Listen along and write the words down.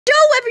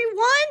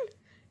everyone!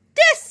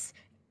 This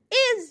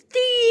is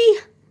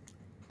the,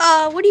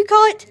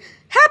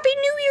 Happy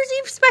New Year's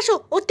Eve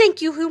special. Oh,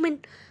 thank you,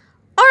 human.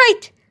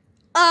 Alright,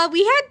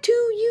 we had to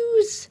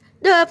use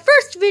the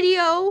first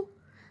video,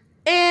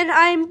 and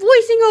I'm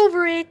voicing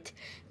over it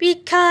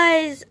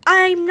because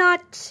I'm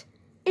not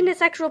in a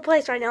sexual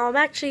place right now. I'm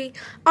actually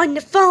on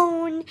the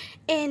phone,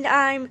 and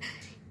I'm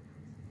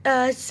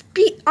on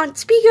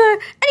speaker.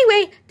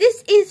 Anyway,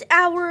 this is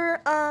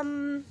our,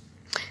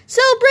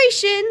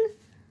 celebration,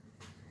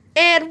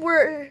 and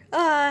we're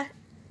at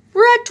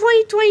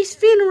 2020's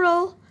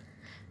funeral,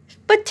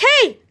 but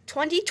hey,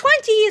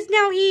 2020 is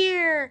now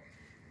here.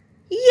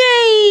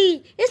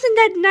 Yay! Isn't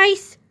that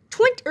nice?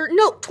 20, did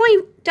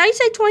I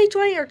say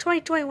 2020 or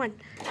 2021?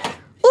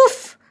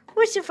 Oof!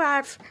 What's the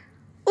vibe?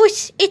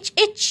 Oof!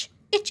 Itch.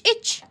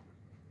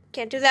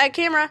 Can't do that on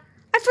camera.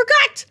 I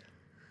forgot!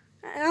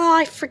 Oh,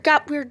 I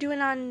forgot we were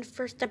doing on the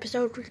first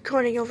episode,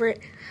 recording over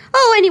it.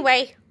 Oh,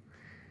 anyway.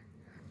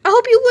 I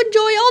hope you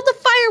enjoy all the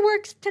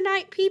fireworks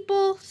tonight,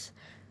 people.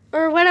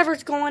 Or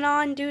whatever's going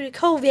on due to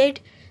COVID.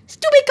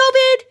 Stupid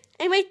COVID!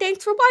 Anyway,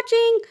 thanks for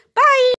watching. Bye!